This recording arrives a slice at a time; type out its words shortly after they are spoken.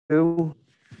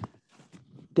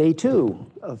day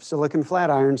 2 of Silicon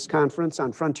Flatiron's conference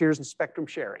on frontiers and spectrum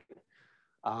sharing.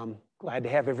 Glad to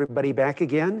have everybody back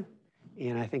again.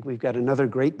 And I think we've got another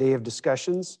great day of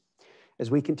discussions as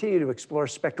we continue to explore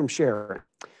spectrum sharing.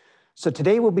 So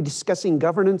today we'll be discussing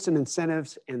governance and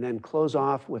incentives and then close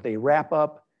off with a wrap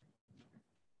up.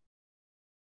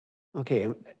 Okay,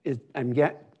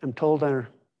 I'm told I'm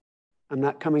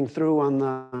not coming through on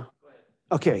the,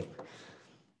 okay.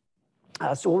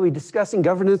 So we'll be discussing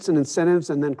governance and incentives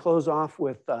and then close off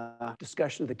with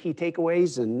discussion of the key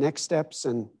takeaways and next steps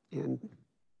and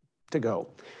to go.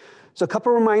 So a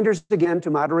couple of reminders again to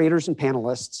moderators and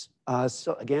panelists.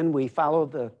 So again, we follow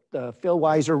the Phil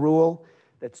Weiser rule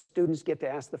that students get to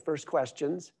ask the first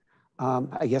questions.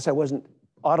 I guess I wasn't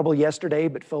audible yesterday,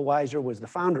 but Phil Weiser was the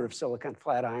founder of Silicon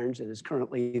Flatirons and is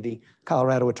currently the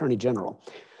Colorado Attorney General.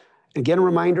 Again, a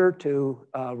reminder to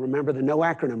remember the no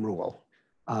acronym rule.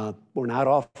 We're not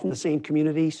all from the same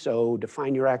community, so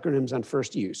define your acronyms on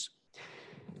first use.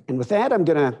 And with that, I'm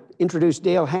gonna introduce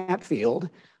Dale Hatfield.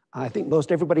 I think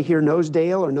most everybody here knows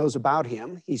Dale or knows about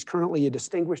him. He's currently a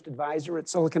distinguished advisor at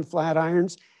Silicon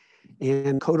Flatirons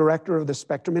and co-director of the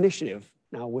Spectrum Initiative,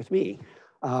 now with me.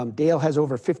 Dale has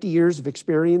over 50 years of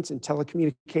experience in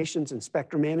telecommunications and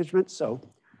spectrum management. So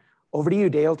over to you,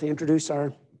 Dale, to introduce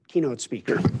our keynote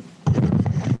speaker.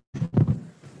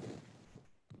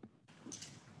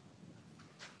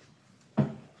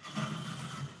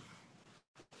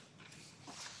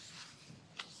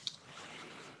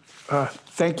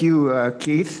 Thank you,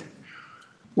 Keith.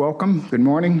 Welcome. Good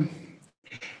morning.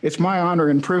 It's my honor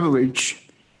and privilege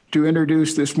to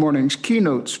introduce this morning's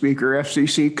keynote speaker,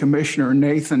 FCC Commissioner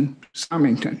Nathan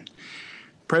Simington.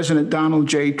 President Donald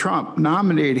J. Trump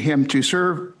nominated him to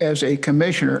serve as a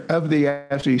commissioner of the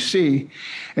FCC,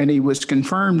 and he was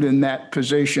confirmed in that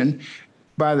position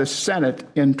by the Senate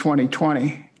in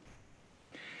 2020.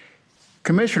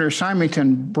 Commissioner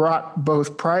Simington brought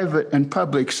both private and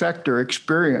public sector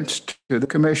experience to the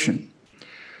commission.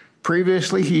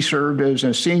 Previously, he served as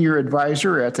a senior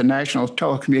advisor at the National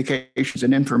Telecommunications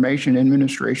and Information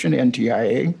Administration,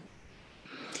 NTIA.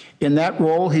 In that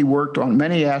role, he worked on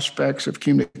many aspects of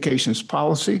communications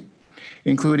policy,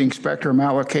 including spectrum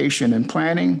allocation and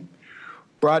planning,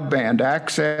 broadband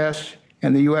access,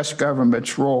 and the U.S.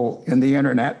 government's role in the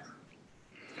internet.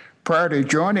 Prior to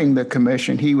joining the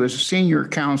commission, he was senior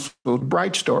counsel at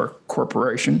Brightstar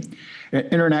Corporation, an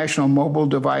international mobile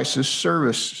devices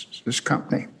services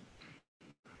company.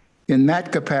 In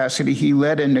that capacity, he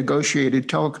led and negotiated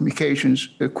telecommunications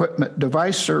equipment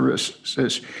device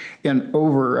services in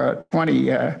over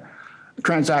 20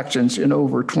 transactions in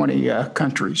over 20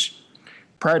 countries.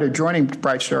 Prior to joining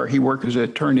Brightstar, he worked as an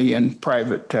attorney in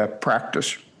private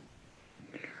practice.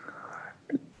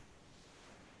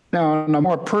 Now, on a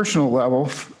more personal level,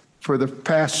 for the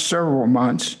past several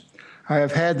months, I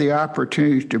have had the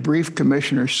opportunity to brief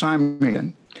Commissioner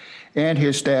Simington and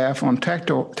his staff on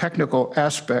technical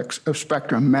aspects of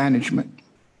spectrum management.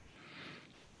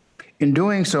 In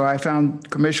doing so, I found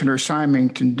Commissioner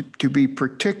Simington to be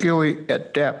particularly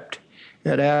adept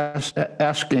at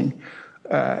asking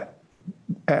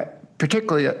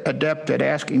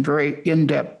very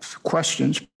in-depth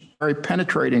questions, very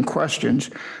penetrating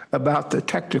questions about the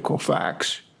technical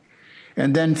facts,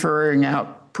 and then ferreting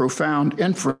out profound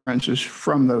inferences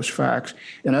from those facts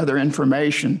and other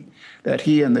information that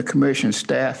he and the commission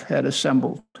staff had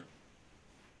assembled.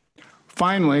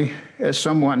 Finally, as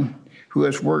someone who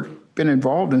has been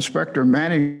involved in spectrum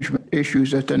management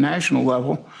issues at the national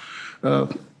level,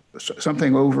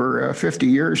 something over 50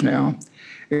 years now,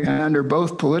 and under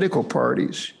both political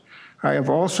parties, I have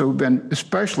also been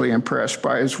especially impressed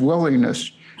by his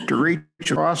willingness to reach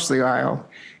across the aisle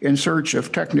in search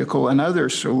of technical and other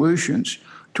solutions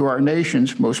to our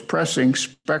nation's most pressing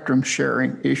spectrum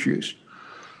sharing issues.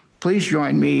 Please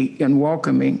join me in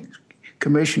welcoming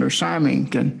Commissioner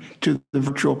Simington to the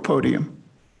virtual podium.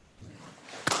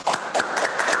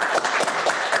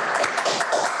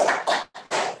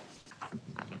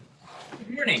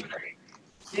 Good morning.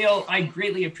 Dale, I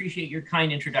greatly appreciate your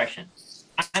kind introduction.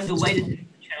 I'm delighted to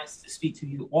have the chance to speak to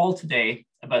you all today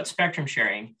about spectrum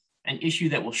sharing, an issue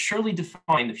that will surely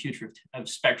define the future of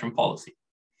spectrum policy.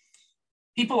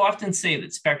 People often say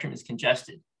that spectrum is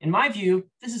congested. In my view,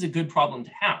 this is a good problem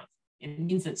to have. It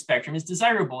means that spectrum is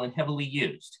desirable and heavily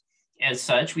used. As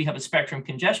such, we have a spectrum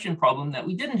congestion problem that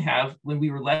we didn't have when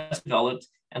we were less developed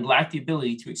and lacked the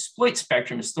ability to exploit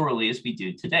spectrum as thoroughly as we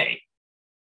do today.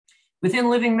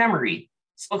 Within living memory,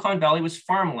 Silicon Valley was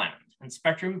farmland, and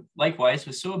spectrum likewise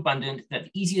was so abundant that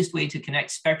the easiest way to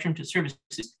connect spectrum to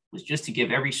services was just to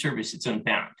give every service its own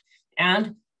bound.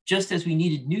 And Just as we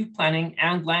needed new planning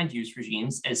and land use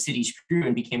regimes as cities grew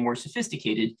and became more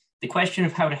sophisticated, the question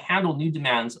of how to handle new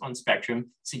demands on spectrum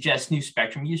suggests new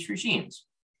spectrum use regimes.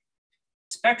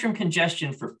 Spectrum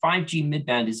congestion for 5G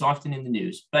midband is often in the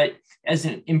news, but as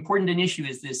important an issue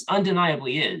as this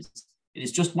undeniably is, it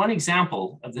is just one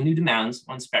example of the new demands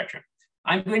on spectrum.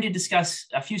 I'm going to discuss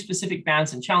a few specific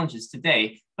bands and challenges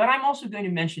today, but I'm also going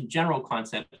to mention general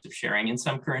concepts of sharing in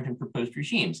some current and proposed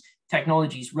regimes,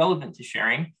 technologies relevant to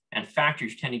sharing, and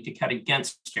factors tending to cut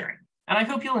against sharing. And I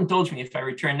hope you'll indulge me if I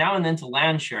return now and then to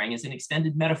land sharing as an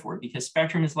extended metaphor, because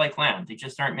spectrum is like land, they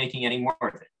just aren't making any more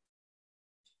of it.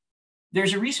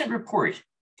 There's a recent report,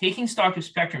 Taking Stock of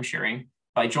Spectrum Sharing,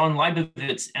 by John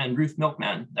Leibovitz and Ruth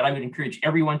Milkman, that I would encourage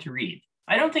everyone to read.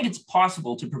 I don't think it's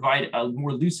possible to provide a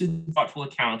more lucid, thoughtful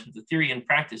account of the theory and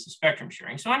practice of spectrum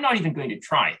sharing, so I'm not even going to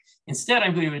try. Instead,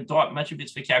 I'm going to adopt much of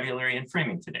its vocabulary and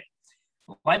framing today.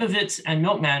 Leibovitz and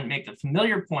Milkman make the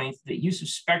familiar point that use of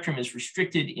spectrum is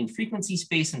restricted in frequency,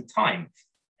 space, and time.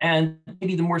 And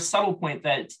maybe the more subtle point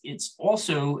that it's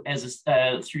also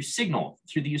through signal,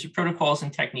 through the use of protocols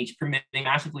and techniques permitting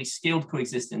massively scaled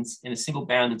coexistence in a single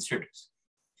banded service.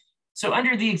 So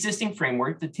under the existing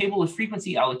framework, the table of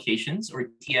frequency allocations, or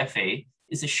TFA,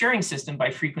 is a sharing system by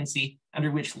frequency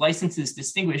under which licenses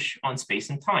distinguish on space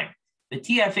and time. The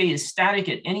TFA is static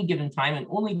at any given time and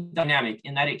only dynamic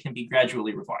in that it can be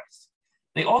gradually revised.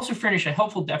 They also furnish a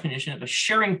helpful definition of a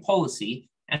sharing policy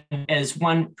as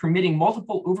one permitting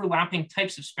multiple overlapping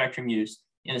types of spectrum use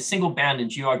in a single band and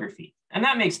geography. And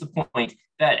that makes the point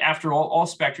that after all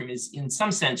spectrum is in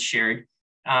some sense shared,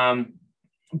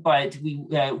 but we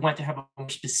want to have a more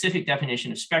specific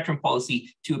definition of spectrum policy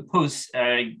to oppose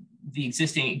the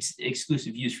existing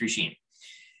exclusive use regime.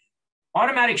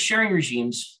 Automatic sharing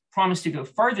regimes promise to go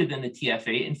farther than the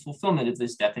TFA in fulfillment of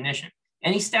this definition.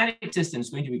 Any static system is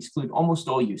going to exclude almost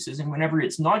all uses, and whenever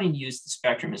it's not in use, the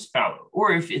spectrum is fallow.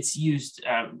 Or if it's used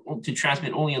to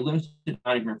transmit only a limited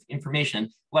amount of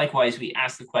information, likewise, we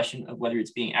ask the question of whether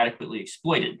it's being adequately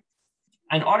exploited.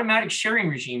 An automatic sharing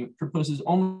regime proposes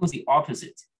almost the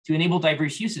opposite, to enable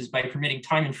diverse uses by permitting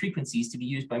time and frequencies to be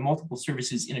used by multiple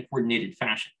services in a coordinated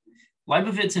fashion.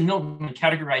 Leibovitz and Milkman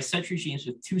categorize such regimes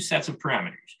with two sets of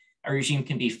parameters. A regime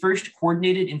can be first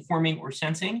coordinated informing or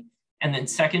sensing, and then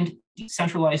second,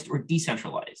 decentralized or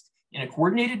decentralized. In a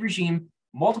coordinated regime,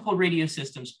 multiple radio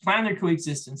systems plan their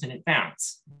coexistence in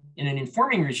advance. In an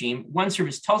informing regime, one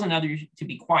service tells another to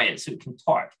be quiet so it can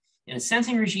talk. In a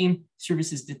sensing regime,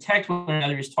 services detect when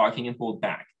another is talking and hold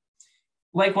back.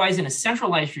 Likewise, in a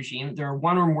centralized regime, there are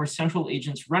one or more central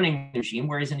agents running the regime,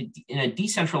 whereas in a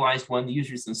decentralized one, the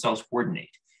users themselves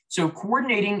coordinate. So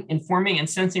coordinating, informing, and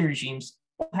sensing regimes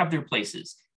all have their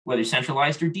places, whether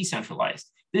centralized or decentralized.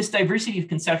 This diversity of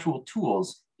conceptual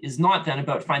tools is not then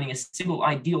about finding a single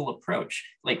ideal approach.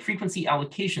 Like frequency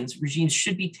allocations, regimes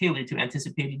should be tailored to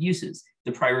anticipated uses,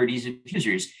 the priorities of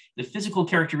users, the physical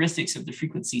characteristics of the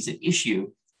frequencies at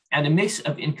issue, and a mix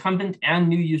of incumbent and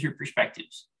new user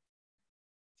perspectives.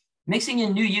 Mixing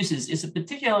in new uses is a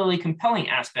particularly compelling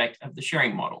aspect of the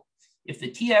sharing model. If the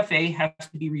TFA has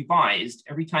to be revised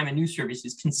every time a new service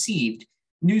is conceived,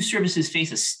 new services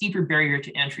face a steeper barrier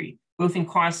to entry, both in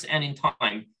costs and in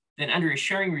time, than under a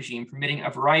sharing regime permitting a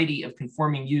variety of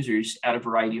conforming users at a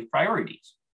variety of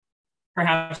priorities.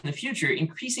 Perhaps in the future,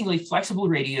 increasingly flexible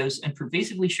radios and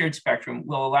pervasively shared spectrum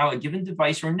will allow a given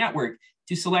device or network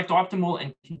to select optimal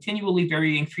and continually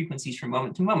varying frequencies from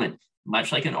moment to moment,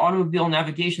 much like an automobile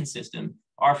navigation system,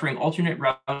 offering alternate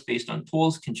routes based on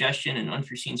tolls, congestion, and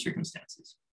unforeseen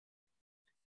circumstances.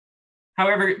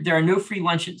 However, there are no free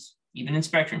lunches, even in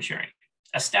spectrum sharing.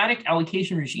 A static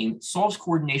allocation regime solves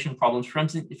coordination problems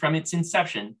from its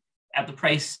inception at the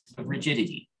price of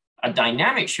rigidity. A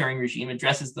dynamic sharing regime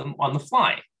addresses them on the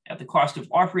fly at the cost of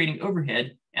operating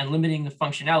overhead and limiting the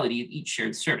functionality of each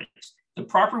shared service. The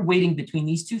proper weighting between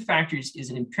these two factors is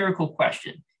an empirical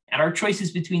question, and our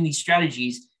choices between these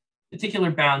strategies,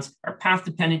 particular bounds, are path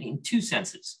dependent in two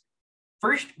senses.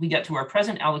 First, we get to our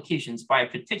present allocations by a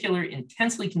particular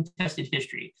intensely contested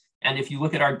history. And if you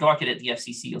look at our docket at the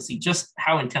FCC, you'll see just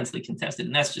how intensely contested,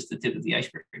 and that's just the tip of the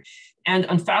iceberg. And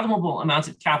unfathomable amounts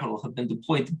of capital have been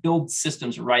deployed to build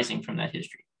systems arising from that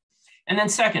history. And then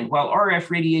second, while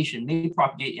RF radiation may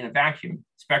propagate in a vacuum,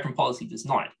 spectrum policy does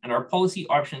not. And our policy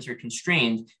options are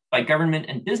constrained by government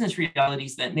and business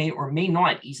realities that may or may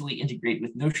not easily integrate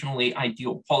with notionally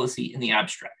ideal policy in the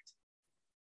abstract.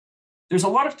 There's a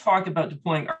lot of talk about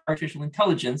deploying artificial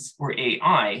intelligence, or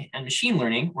AI, and machine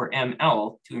learning, or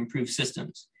ML, to improve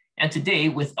systems. And today,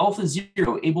 with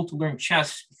AlphaZero able to learn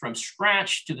chess from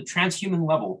scratch to the transhuman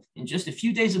level in just a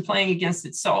few days of playing against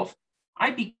itself,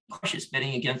 I'd be cautious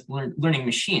betting against learning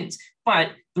machines.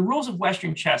 But the rules of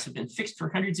Western chess have been fixed for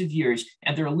hundreds of years,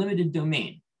 and they're a limited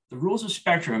domain. The rules of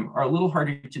spectrum are a little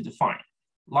harder to define.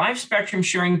 Live spectrum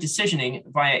sharing decisioning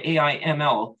via AI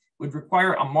ML would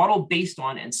require a model based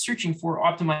on and searching for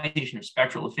optimization of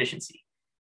spectral efficiency.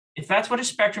 If that's what a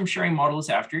spectrum sharing model is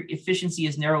after, efficiency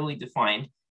is narrowly defined,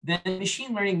 then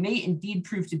machine learning may indeed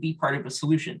prove to be part of a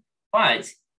solution. But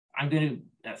I'm going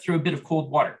to throw a bit of cold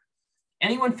water.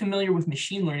 Anyone familiar with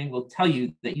machine learning will tell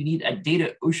you that you need a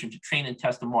data ocean to train and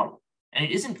test a model. And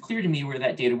it isn't clear to me where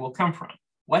that data will come from.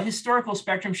 What historical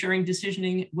spectrum sharing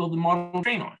decisioning will the model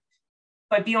train on?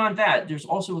 But beyond that, there's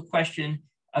also a question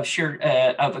of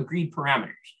agreed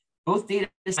parameters. Both data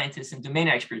scientists and domain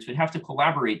experts would have to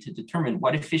collaborate to determine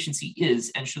what efficiency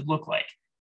is and should look like.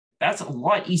 That's a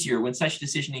lot easier when such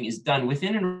decisioning is done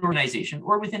within an organization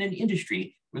or within an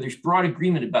industry where there's broad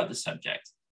agreement about the subject.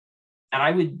 And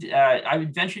I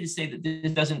would venture to say that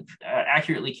this doesn't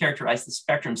accurately characterize the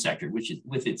spectrum sector, which is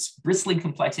with its bristling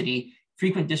complexity,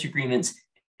 frequent disagreements,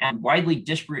 and widely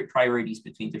disparate priorities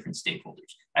between different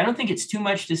stakeholders. I don't think it's too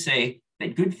much to say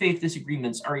that good faith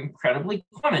disagreements are incredibly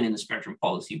common in the spectrum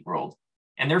policy world,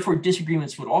 and therefore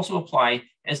disagreements would also apply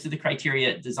as to the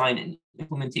criteria, design, and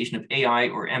implementation of AI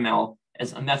or ML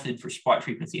as a method for spot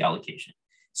frequency allocation.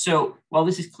 So while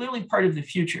this is clearly part of the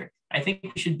future, I think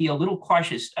we should be a little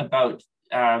cautious about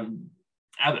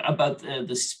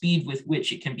the speed with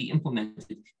which it can be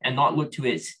implemented and not look to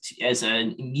it as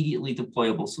an immediately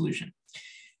deployable solution.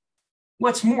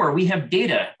 What's more, we have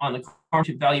data on the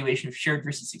cognitive valuation of shared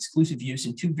versus exclusive use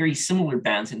in two very similar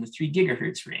bands in the 3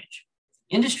 gigahertz range.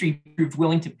 Industry proved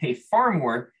willing to pay far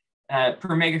more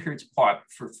per megahertz pop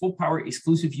for full power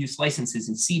exclusive use licenses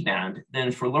in C-band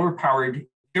than for lower powered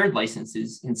shared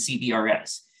licenses in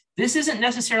CBRS. This isn't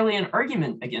necessarily an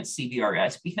argument against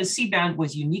CBRS because C-band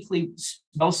was uniquely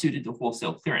well suited to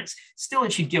wholesale clearance. Still,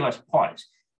 it should give us pause.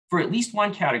 For at least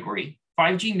one category,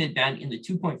 5G midband in the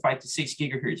 2.5 to 6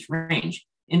 gigahertz range,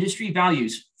 industry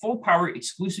values full power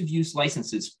exclusive use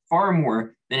licenses far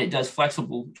more than it does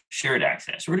flexible shared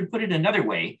access. Or to put it another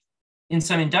way, in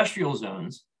some industrial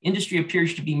zones, industry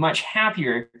appears to be much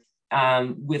happier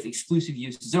with exclusive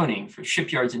use zoning for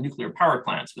shipyards and nuclear power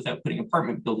plants without putting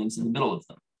apartment buildings in the middle of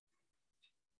them.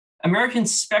 American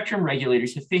spectrum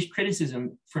regulators have faced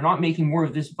criticism for not making more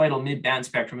of this vital mid-band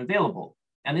spectrum available.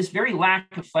 And this very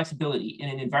lack of flexibility in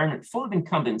an environment full of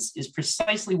incumbents is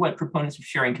precisely what proponents of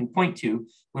sharing can point to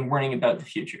when warning about the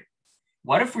future.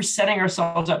 What if we're setting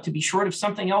ourselves up to be short of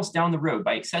something else down the road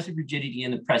by excessive rigidity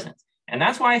in the present? And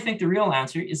that's why I think the real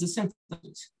answer is a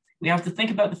synthesis. We have to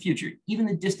think about the future, even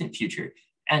the distant future,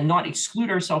 and not exclude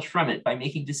ourselves from it by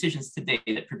making decisions today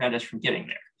that prevent us from getting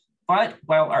there. But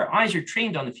while our eyes are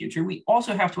trained on the future, we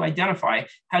also have to identify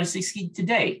how to succeed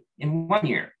today, in 1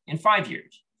 year, in 5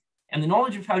 years. And the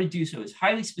knowledge of how to do so is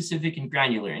highly specific and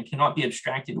granular and cannot be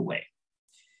abstracted away.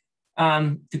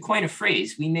 To coin a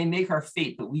phrase, we may make our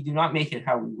fate, but we do not make it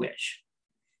how we wish.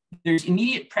 There's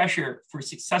immediate pressure for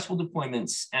successful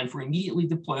deployments and for immediately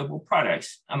deployable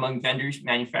products among vendors,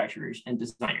 manufacturers, and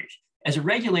designers. As a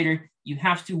regulator, you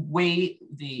have to weigh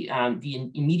the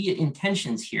immediate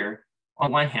intentions here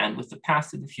on one hand with the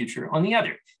path to the future on the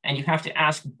other. And you have to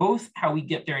ask both how we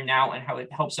get there now and how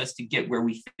it helps us to get where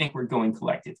we think we're going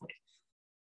collectively.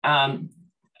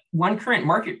 One current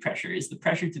market pressure is the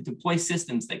pressure to deploy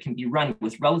systems that can be run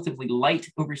with relatively light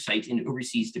oversight in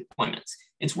overseas deployments.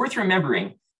 It's worth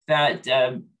remembering that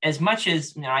as much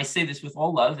as, now I say this with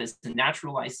all love as a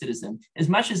naturalized citizen, as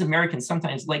much as Americans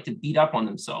sometimes like to beat up on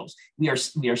themselves, we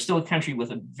are still a country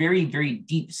with a very, very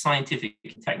deep scientific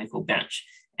and technical bench.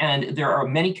 And there are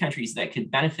many countries that could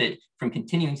benefit from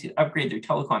continuing to upgrade their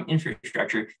telecom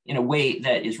infrastructure in a way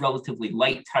that is relatively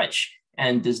light touch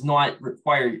and does not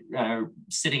require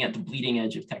sitting at the bleeding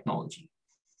edge of technology.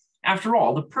 After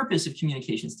all, the purpose of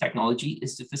communications technology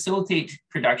is to facilitate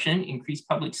production, increase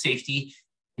public safety,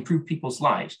 improve people's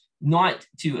lives, not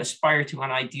to aspire to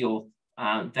an ideal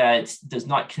that does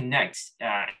not connect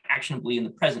actionably in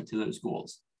the present to those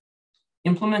goals.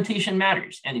 Implementation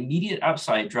matters, and immediate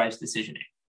upside drives decisioning.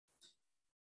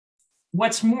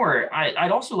 What's more,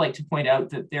 I'd also like to point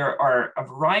out that there are a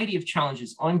variety of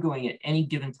challenges ongoing at any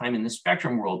given time in the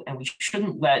spectrum world, and we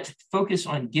shouldn't let focus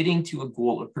on getting to a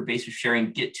goal of pervasive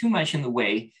sharing get too much in the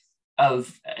way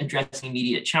of addressing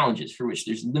immediate challenges for which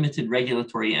there's limited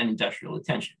regulatory and industrial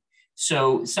attention.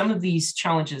 So some of these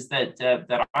challenges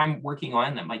that I'm working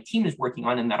on, that my team is working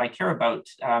on, and that I care about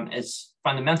as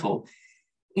fundamental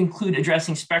include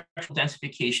addressing spectral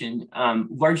densification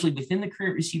largely within the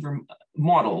current receiver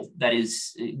model, that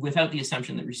is without the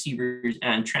assumption that receivers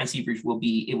and transceivers will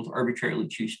be able to arbitrarily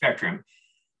choose spectrum.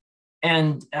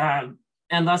 And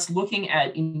thus looking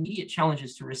at immediate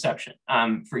challenges to reception.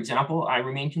 For example, I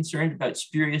remain concerned about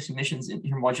spurious emissions and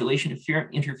intermodulation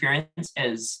interference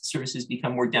as services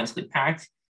become more densely packed.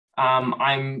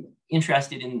 I'm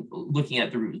interested in looking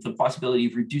at the possibility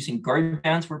of reducing guard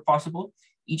bands where possible.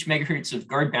 Each megahertz of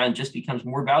guard band just becomes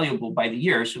more valuable by the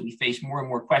year, so we face more and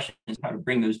more questions how to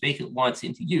bring those vacant lots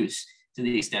into use to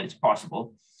the extent it's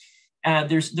possible.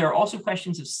 There are also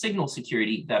questions of signal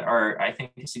security that are, I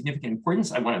think, of significant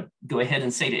importance. I want to go ahead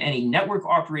and say to any network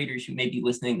operators who may be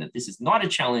listening that this is not a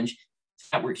challenge to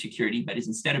network security, but is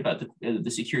instead about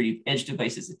the security of edge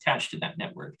devices attached to that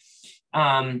network,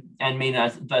 and may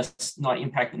thus not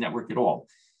impact the network at all.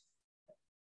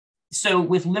 So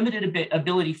with limited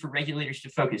ability for regulators to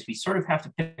focus, we sort of have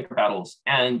to pick our battles.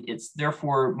 And it's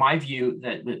therefore my view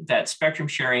that spectrum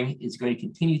sharing is going to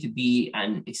continue to be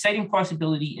an exciting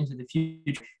possibility into the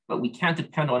future, but we can't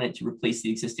depend on it to replace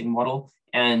the existing model.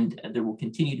 And there will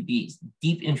continue to be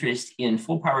deep interest in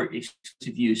full power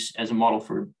exclusive use as a model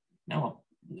for, no,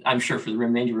 I'm sure for the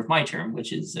remainder of my term,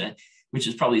 which is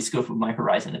probably the scope of my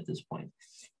horizon at this point.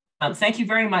 Thank you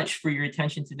very much for your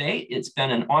attention today. It's been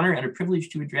an honor and a privilege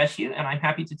to address you, and I'm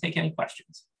happy to take any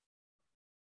questions.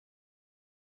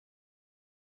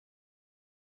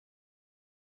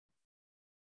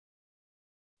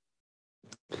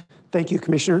 Thank you,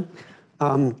 Commissioner.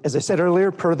 As I said earlier,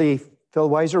 per the Phil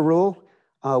Weiser rule,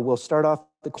 we'll start off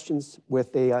the questions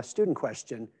with a student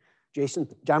question.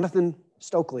 Jonathan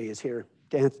Stokely is here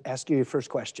to ask you your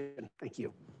first question. Thank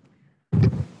you.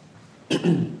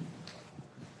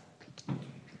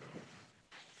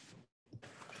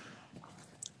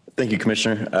 Thank you,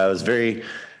 Commissioner. It was very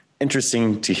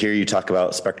interesting to hear you talk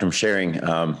about spectrum sharing.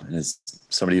 As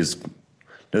somebody who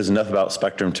knows enough about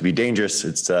spectrum to be dangerous,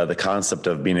 it's the concept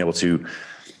of being able to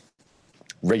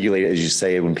regulate, as you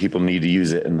say, when people need to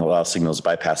use it and allow signals to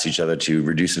bypass each other to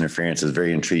reduce interference is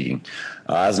very intriguing.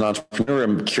 As an entrepreneur,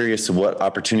 I'm curious to what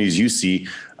opportunities you see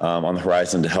on the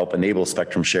horizon to help enable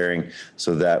spectrum sharing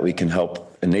so that we can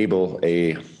help enable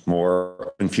a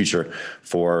more open future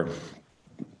for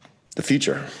the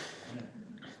future.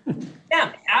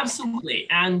 Yeah, absolutely.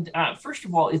 And first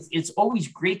of all, it's always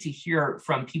great to hear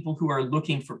from people who are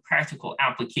looking for practical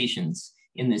applications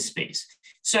in this space.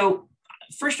 So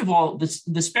first of all,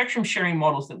 the spectrum sharing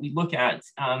models that we look at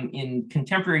in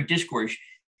contemporary discourse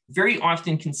very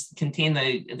often contain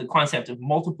the concept of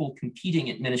multiple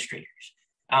competing administrators,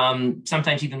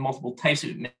 sometimes even multiple types of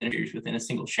administrators within a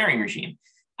single sharing regime.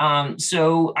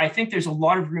 So I think there's a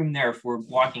lot of room there for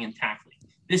blocking and tackling.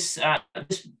 This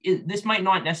might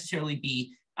not necessarily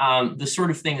be the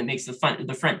sort of thing that makes the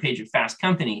front page of Fast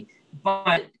Company,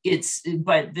 but this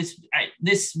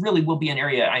really will be an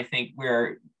area, I think,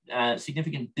 where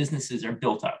significant businesses are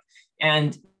built up.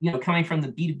 And coming from the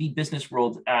B2B business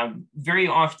world, very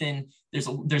often there's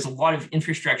a lot of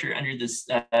infrastructure under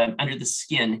the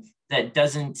skin that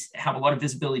doesn't have a lot of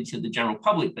visibility to the general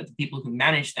public, but the people who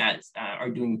manage that are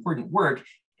doing important work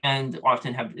and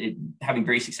often having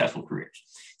very successful careers.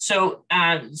 So,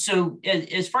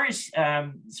 as far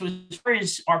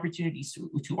as opportunities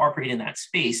to operate in that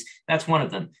space, that's one of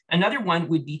them. Another one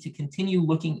would be to continue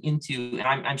looking into, and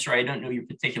I'm sorry, I don't know your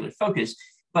particular focus,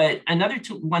 but another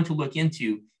one to look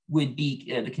into would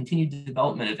be the continued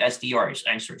development of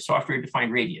SDRs,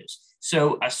 software-defined radios.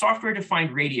 So a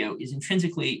software-defined radio is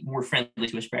intrinsically more friendly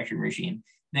to a spectrum regime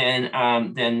than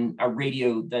a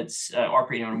radio that's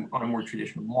operating on a more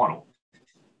traditional model.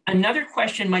 Another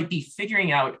question might be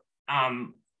figuring out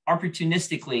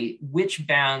opportunistically which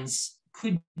bands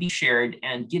could be shared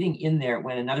and getting in there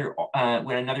when another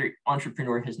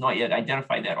entrepreneur has not yet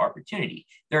identified that opportunity.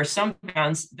 There are some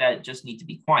bands that just need to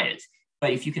be quiet,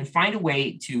 but if you can find a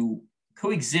way to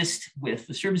coexist with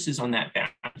the services on that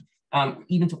band,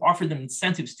 even to offer them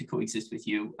incentives to coexist with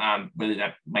you, whether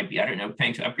that might be, I don't know,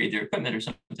 paying to upgrade their equipment or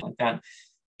something like that.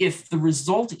 If the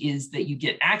result is that you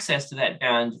get access to that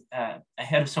band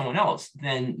ahead of someone else,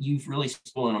 then you've really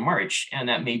stolen a march, and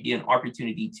that may be an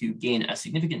opportunity to gain a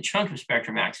significant chunk of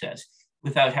spectrum access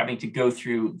without having to go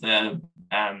through the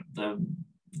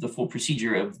full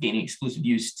procedure of gaining exclusive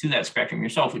use to that spectrum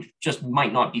yourself, which just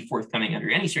might not be forthcoming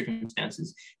under any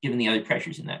circumstances, given the other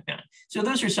pressures in that band. So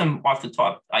those are some off the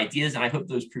top ideas, and I hope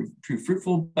those prove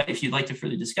fruitful. But if you'd like to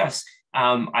further discuss,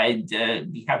 I'd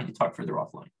be happy to talk further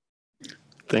offline.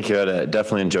 Thank you. I'd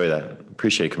definitely enjoy that.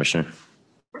 Appreciate it, Commissioner.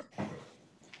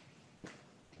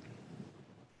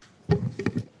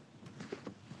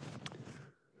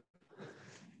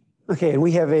 Okay, and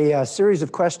we have a series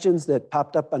of questions that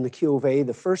popped up on the Q of A.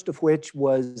 The first of which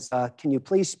was, can you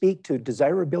please speak to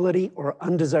desirability or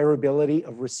undesirability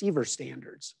of receiver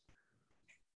standards?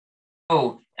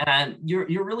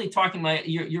 you're really talking my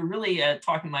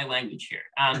talking my language here.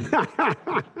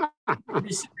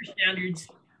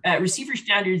 Receiver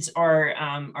standards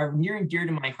are near and dear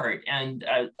to my heart, and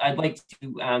I'd like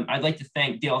to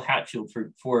thank Dale Hatfield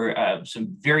for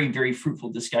some very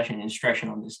fruitful discussion and instruction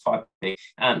on this topic.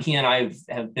 He and I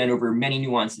have been over many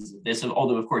nuances of this,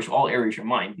 although of course all errors are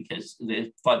mine, because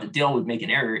the thought that Dale would make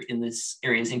an error in this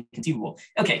area is inconceivable.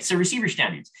 Okay, so receiver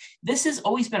standards. This has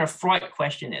always been a fraught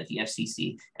question at the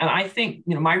FCC, and I think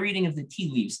my reading of the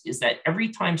tea leaves is that every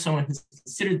time someone has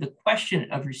considered the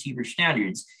question of receiver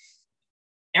standards,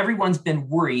 everyone's been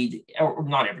worried, or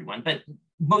not everyone, but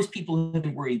most people have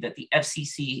been worried that the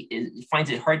FCC finds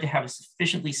it hard to have a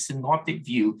sufficiently synoptic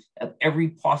view of every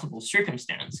possible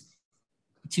circumstance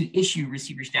to issue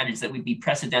receiver standards that would be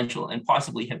precedential and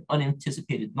possibly have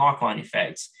unanticipated knock-on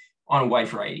effects on a wide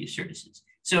variety of services.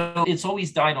 So it's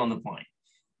always died on the vine.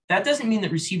 That doesn't mean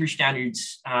that receiver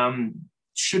standards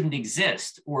shouldn't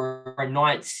exist or are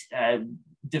not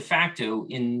de facto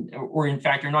or in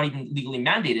fact are not even legally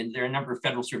mandated. There are a number of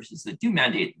federal services that do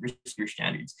mandate receiver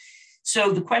standards.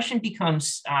 So the question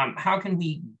becomes, how can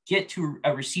we get to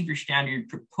a receiver standard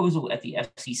proposal at the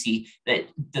FCC that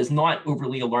does not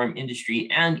overly alarm industry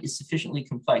and is sufficiently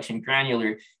complex and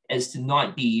granular as to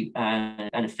not be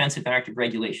an offensive act of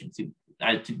regulation, to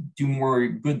do more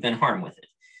good than harm with it?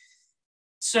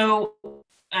 So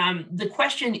the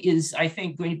question is, I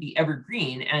think, going to be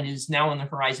evergreen and is now on the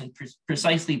horizon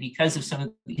precisely because of some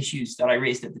of the issues that I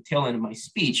raised at the tail end of my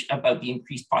speech about the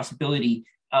increased possibility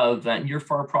of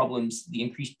near-far problems, the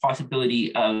increased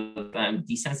possibility of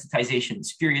desensitization,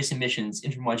 spurious emissions,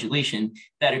 intermodulation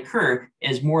that occur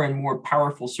as more and more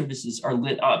powerful services are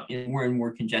lit up in more and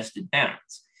more congested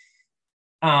bands.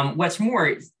 What's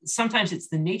more, sometimes it's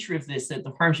the nature of this that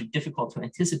the harms are difficult to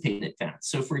anticipate in advance.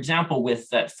 So for example, with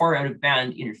far out of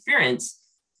band interference,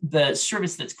 the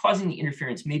service that's causing the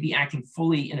interference may be acting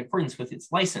fully in accordance with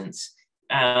its license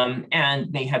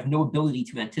and may have no ability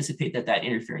to anticipate that that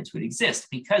interference would exist,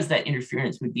 because that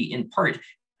interference would be in part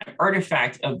an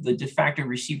artifact of the de facto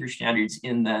receiver standards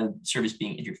in the service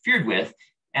being interfered with.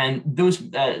 And those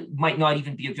might not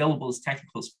even be available as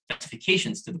technical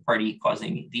specifications to the party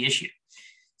causing the issue.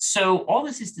 So all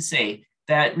this is to say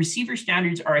that receiver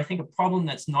standards are, I think, a problem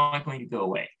that's not going to go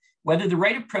away. Whether the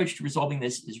right approach to resolving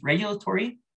this is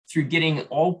regulatory, through getting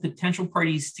all potential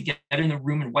parties together in the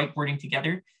room and whiteboarding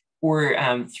together, or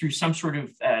through some sort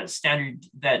of standard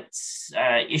that's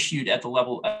issued at the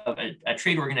level of a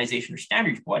trade organization or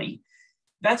standards body,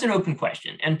 that's an open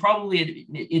question. And probably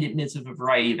it admits of a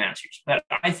variety of answers. But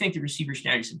I think the receiver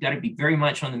standards have got to be very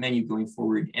much on the menu going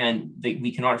forward, and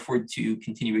we cannot afford to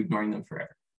continue ignoring them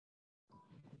forever.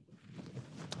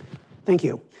 Thank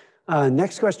you.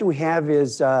 Next question we have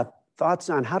is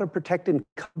thoughts on how to protect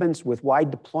incumbents with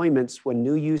wide deployments when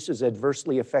new uses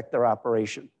adversely affect their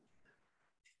operation.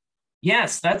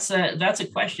 Yes, that's a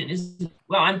question.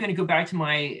 Well, I'm going to go back to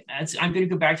my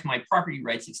property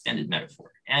rights extended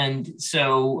metaphor, and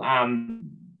so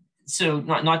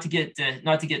not to get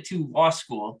too law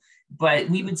school, but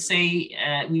we would say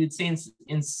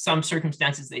in some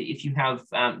circumstances that if you have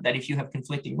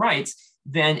conflicting rights,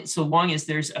 then so long as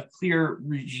there's a clear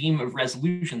regime of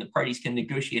resolution, the parties can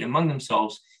negotiate among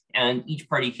themselves, and each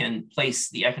party can place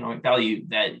the economic value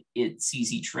that it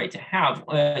sees each right to have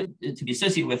to be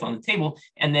associated with on the table,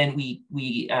 and then we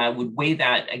would weigh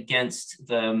that against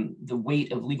the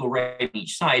weight of legal right on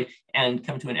each side and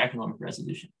come to an economic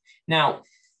resolution. Now,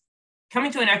 coming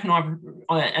to an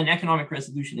economic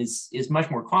resolution is much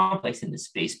more complex in this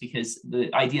space, because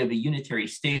the idea of a unitary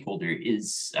stakeholder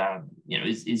is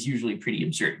usually pretty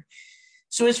absurd.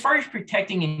 So as far as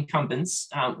protecting incumbents,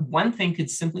 one thing could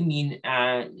simply mean,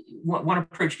 one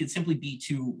approach could simply be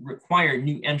to require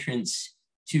new entrants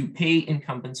to pay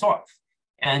incumbents off.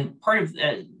 And part of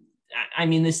we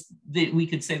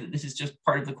could say that this is just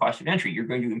part of the cost of entry. You're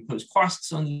going to impose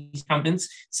costs on these incumbents.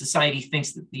 Society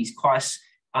thinks that these costs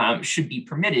should be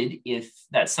permitted if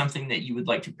that's something that you would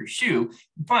like to pursue,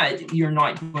 but you're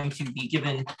not going to be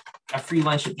given a free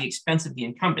lunch at the expense of the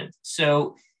incumbent.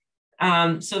 So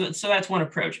that's one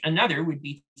approach. Another would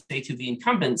be to say to the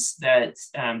incumbents that,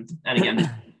 and again, this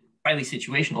is highly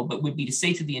situational, but would be to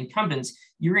say to the incumbents,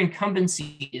 your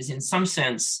incumbency is in some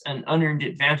sense an unearned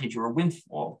advantage or a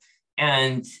windfall,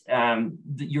 and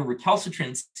your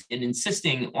recalcitrance in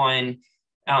insisting on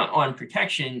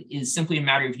protection is simply a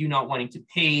matter of you not wanting to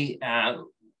pay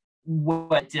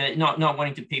not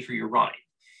wanting to pay for your ride.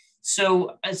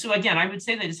 So again, I would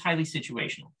say that it's highly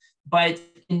situational. But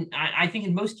I think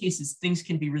in most cases things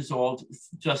can be resolved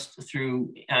just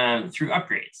through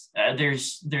upgrades.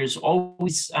 There's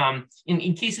always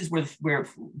in cases where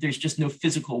there's just no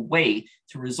physical way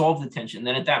to resolve the tension,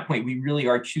 then at that point we really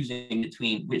are choosing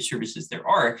between which services there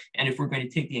are, and if we're going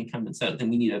to take the incumbents out, then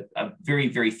we need a very,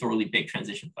 very thoroughly baked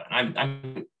transition plan.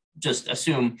 I'm just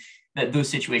assume that those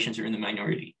situations are in the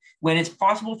minority. When it's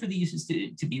possible for the uses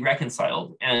to be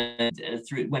reconciled, and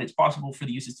when it's possible for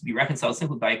the uses to be reconciled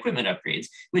simply by equipment upgrades,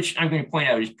 which I'm going to point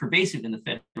out is pervasive in the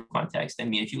federal context. I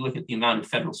mean, if you look at the amount of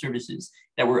federal services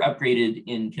that were upgraded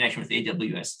in connection with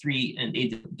AWS 3 and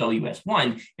AWS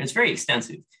 1, it's very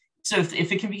extensive. So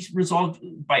if it can be resolved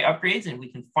by upgrades, and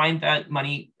we can find that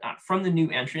money from the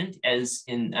new entrant, as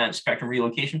in Spectrum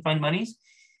Relocation Fund monies,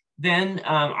 then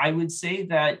I would say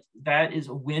that that is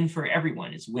a win for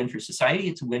everyone. It's a win for society,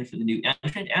 it's a win for the new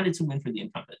entrant, and it's a win for the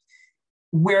incumbent.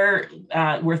 Where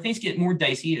things get more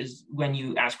dicey is when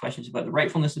you ask questions about the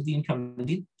rightfulness of the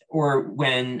incumbent, or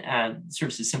when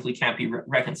services simply can't be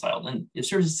reconciled. And if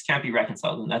services can't be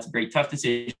reconciled, then that's a very tough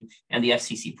decision, and the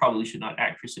FCC probably should not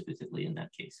act precipitately in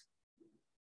that case.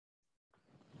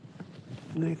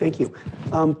 Thank you.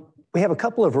 We have a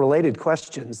couple of related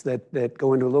questions that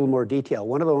go into a little more detail.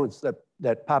 One of the ones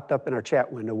that popped up in our chat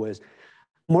window was,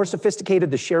 more sophisticated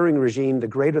the sharing regime, the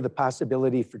greater the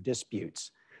possibility for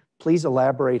disputes. Please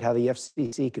elaborate how the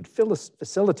FCC could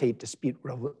facilitate dispute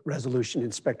resolution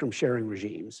in spectrum sharing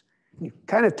regimes. You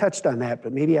kind of touched on that,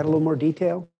 but maybe add a little more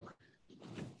detail.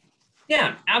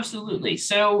 Yeah, absolutely.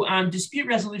 So dispute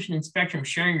resolution in spectrum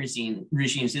sharing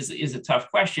regimes is a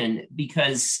tough question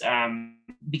because in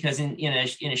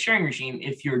a sharing regime,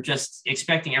 if you're just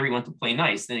expecting everyone to play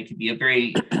nice, then it could be a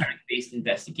very fact-based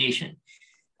investigation.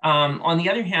 On the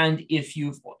other hand, if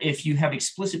you have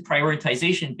explicit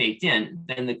prioritization baked in,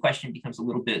 then the question becomes a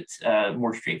little bit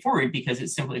more straightforward, because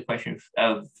it's simply a question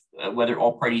of whether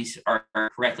all parties are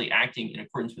correctly acting in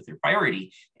accordance with their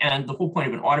priority. And the whole point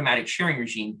of an automatic sharing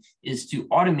regime is to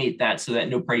automate that so that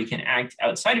no party can act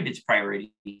outside of its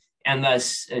priority, and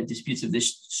thus disputes of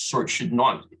this sort should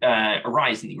not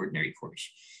arise in the ordinary course.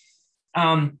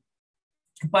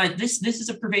 But this is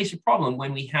a pervasive problem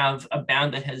when we have a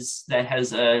band that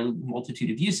has a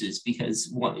multitude of uses, because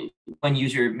one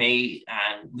user may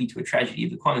lead to a tragedy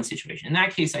of the common situation. In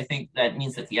that case, I think that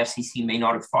means that the FCC may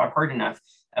not have thought hard enough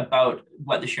about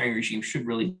what the sharing regime should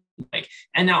really look like.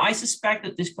 And now I suspect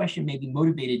that this question may be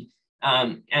motivated,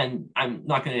 and I'm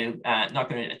not going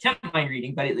to attempt mind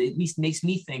reading, but it at least makes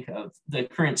me think of the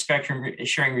current spectrum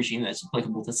sharing regime that's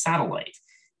applicable to satellite.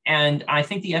 And I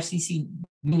think the FCC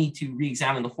need to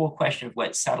re-examine the whole question of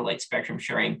what satellite spectrum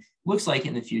sharing looks like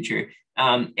in the future,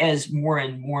 as more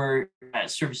and more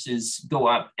services go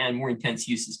up and more intense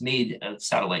use is made of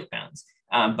satellite bands.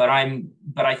 But I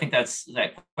think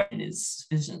that question is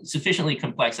sufficiently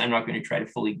complex. I'm not going to try to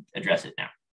fully address it now.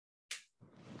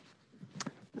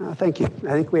 Thank you.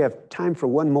 I think we have time for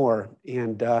one more.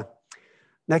 And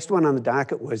next one on the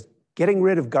docket was, getting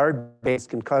rid of guard bands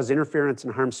can cause interference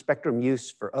and harm spectrum use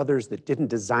for others that didn't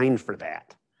design for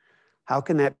that. How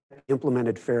can that be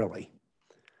implemented fairly?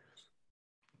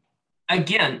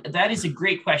 Again, that is a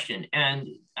great question. And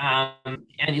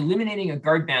eliminating a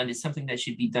guard band is something that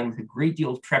should be done with a great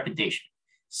deal of trepidation.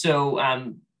 So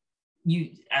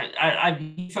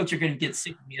folks are going to get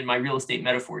sick of me in my real estate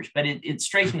metaphors, but it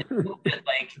strikes me a little bit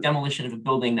like demolition of a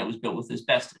building that was built with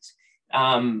asbestos.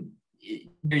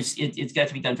 It's got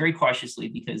to be done very cautiously,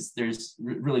 because there's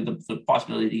really the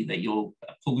possibility that you'll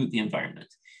pollute the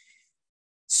environment.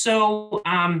 So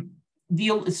the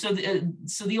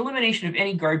elimination of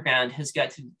any guard band has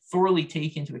got to thoroughly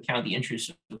take into account the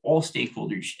interests of all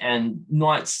stakeholders and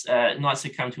not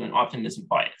succumb to an optimism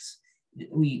bias.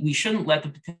 We shouldn't let the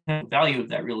potential value of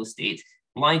that real estate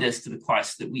blind us to the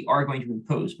costs that we are going to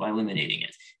impose by eliminating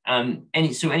it.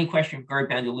 And so any question of guard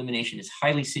band elimination is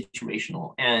highly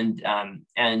situational and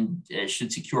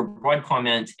should secure broad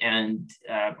comment and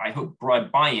I hope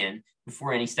broad buy-in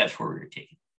before any steps forward are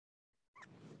taken.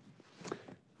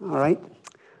 All right.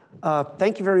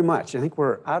 Thank you very much. I think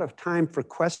we're out of time for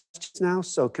questions now.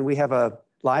 So can we have a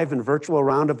live and virtual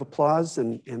round of applause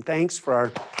and thanks for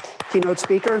our keynote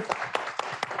speaker.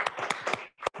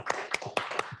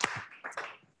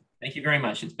 Thank you very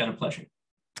much. It's been a pleasure.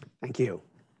 Thank you.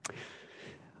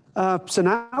 So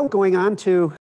now going on to